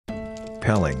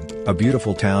Pelling, a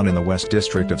beautiful town in the West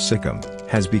District of Sikkim,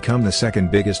 has become the second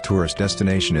biggest tourist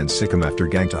destination in Sikkim after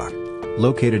Gangtok.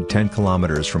 Located 10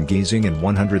 kilometers from Gizing and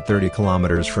 130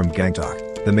 kilometers from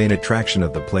Gangtok, the main attraction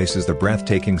of the place is the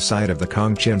breathtaking sight of the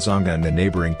Kongchenjunga and the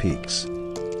neighboring peaks.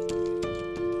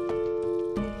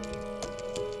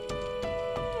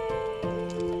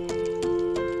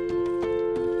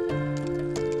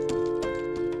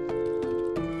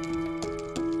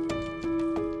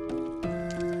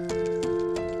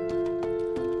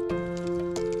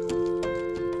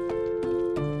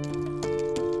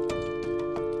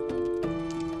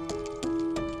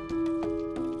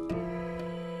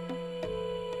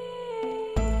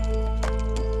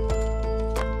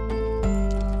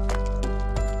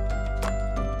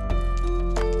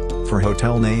 For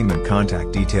hotel name and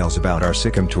contact details about our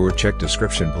Sikkim tour, check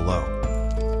description below.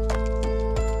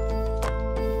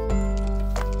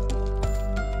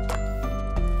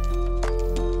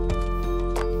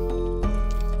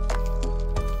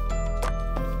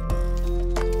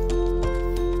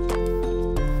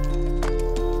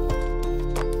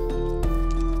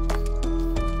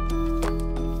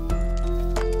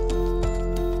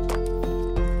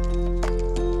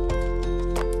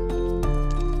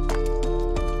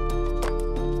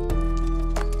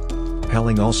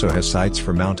 Pelling also has sites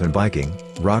for mountain biking,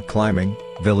 rock climbing,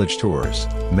 village tours,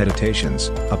 meditations,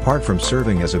 apart from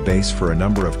serving as a base for a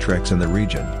number of treks in the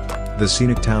region. The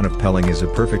scenic town of Pelling is a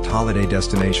perfect holiday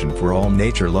destination for all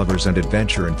nature lovers and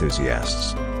adventure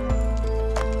enthusiasts.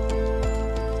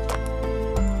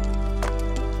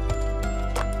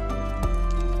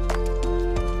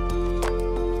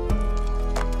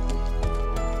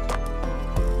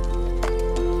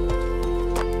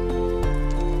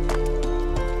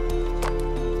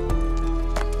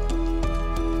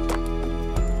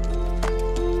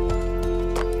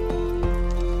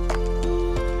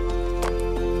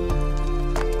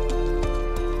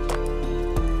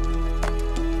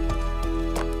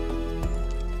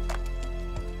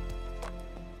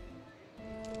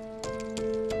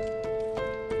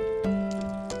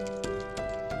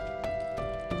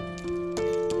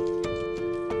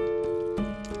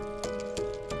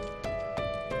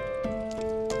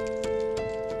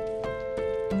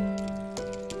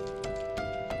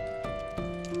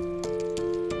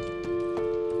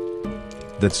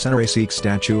 The Tsenrai Sikh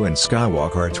statue and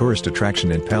skywalk are a tourist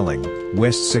attraction in Pelling,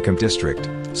 West Sikkim District,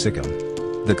 Sikkim.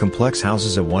 The complex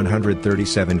houses a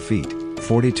 137 feet,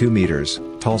 42 meters,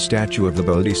 tall statue of the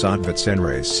Bodhisattva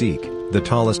Tsenrai Sikh, the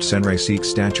tallest Tsenrai Sikh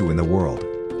statue in the world.